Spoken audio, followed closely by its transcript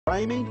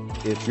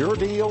Ramey, it's your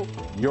deal,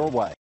 your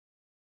way.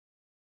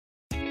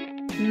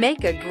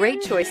 Make a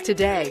great choice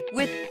today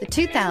with the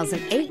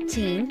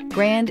 2018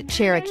 Grand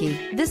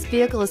Cherokee. This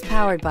vehicle is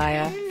powered by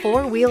a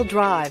 4-wheel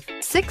drive,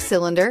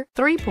 6-cylinder,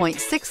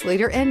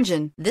 3.6-liter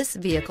engine. This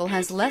vehicle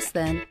has less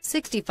than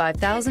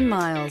 65,000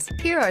 miles.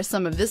 Here are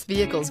some of this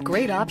vehicle's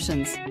great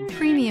options: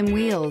 premium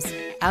wheels,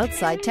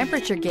 outside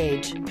temperature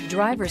gauge,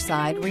 driver's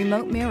side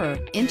remote mirror,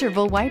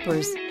 interval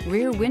wipers,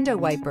 rear window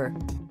wiper.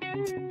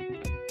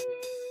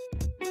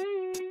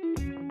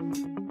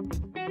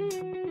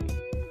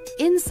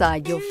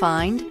 Inside you'll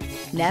find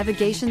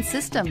navigation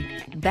system,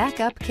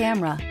 backup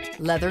camera,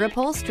 leather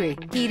upholstery,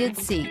 heated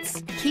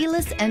seats,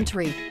 keyless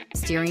entry,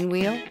 steering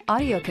wheel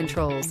audio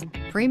controls,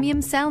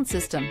 premium sound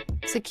system,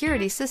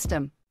 security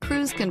system,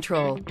 cruise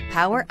control,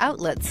 power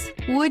outlets.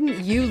 Wouldn't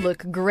you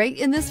look great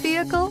in this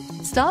vehicle?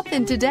 Stop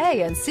in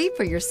today and see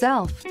for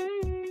yourself.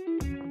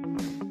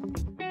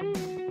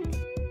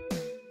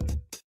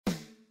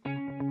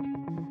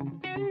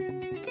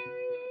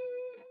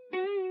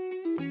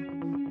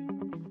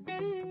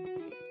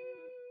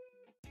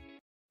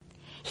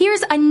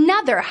 Here's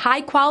another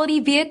high-quality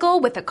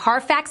vehicle with a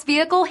Carfax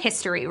Vehicle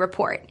History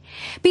Report.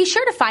 Be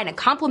sure to find a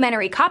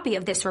complimentary copy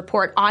of this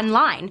report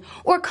online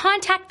or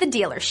contact the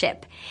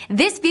dealership.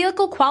 This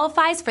vehicle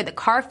qualifies for the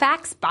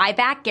Carfax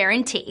Buyback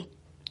Guarantee.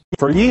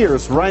 For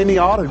years,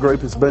 Ramey Auto Group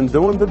has been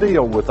doing the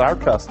deal with our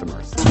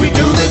customers. We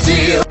do the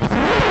deal.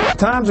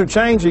 Times are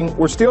changing.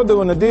 We're still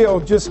doing the deal,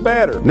 just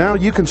better. Now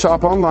you can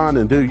shop online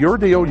and do your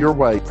deal your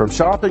way, from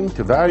shopping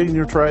to valuing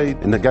your trade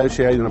and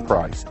negotiating a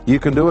price. You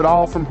can do it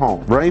all from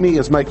home. Ramey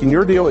is making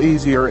your deal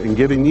easier and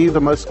giving you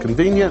the most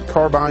convenient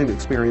car buying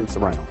experience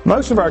around.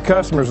 Most of our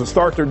customers that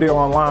start their deal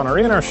online are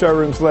in our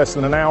showrooms less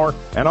than an hour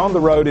and on the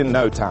road in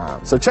no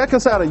time. So check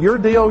us out at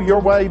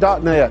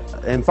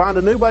yourdealyourway.net and find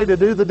a new way to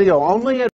do the deal only at